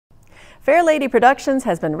Fair Lady Productions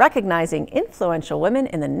has been recognizing influential women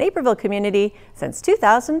in the Naperville community since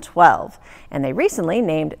 2012, and they recently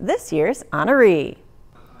named this year's honoree.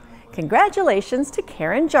 Congratulations to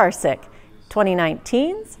Karen Jarczyk,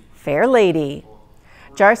 2019's Fair Lady.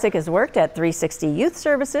 Jarczyk has worked at 360 Youth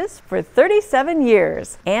Services for 37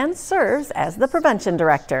 years and serves as the Prevention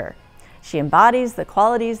Director. She embodies the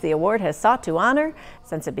qualities the award has sought to honor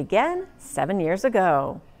since it began 7 years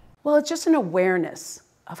ago. Well, it's just an awareness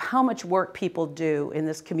of how much work people do in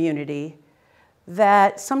this community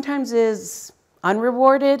that sometimes is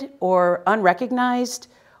unrewarded or unrecognized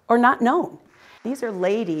or not known. These are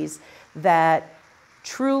ladies that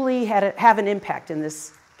truly have an impact in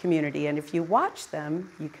this community, and if you watch them,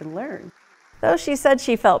 you can learn. Though she said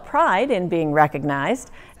she felt pride in being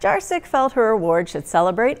recognized, Jarczyk felt her award should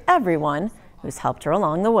celebrate everyone who's helped her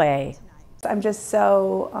along the way. I'm just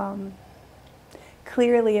so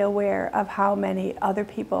clearly aware of how many other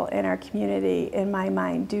people in our community, in my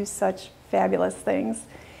mind, do such fabulous things,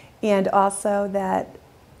 and also that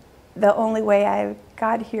the only way I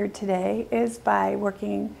got here today is by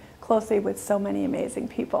working closely with so many amazing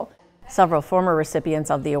people. Several former recipients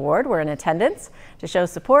of the award were in attendance to show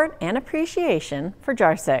support and appreciation for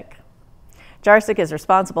Jarczyk. Jarczyk is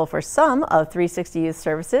responsible for some of 360 Youth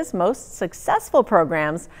Services' most successful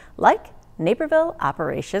programs, like Naperville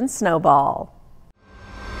Operation Snowball.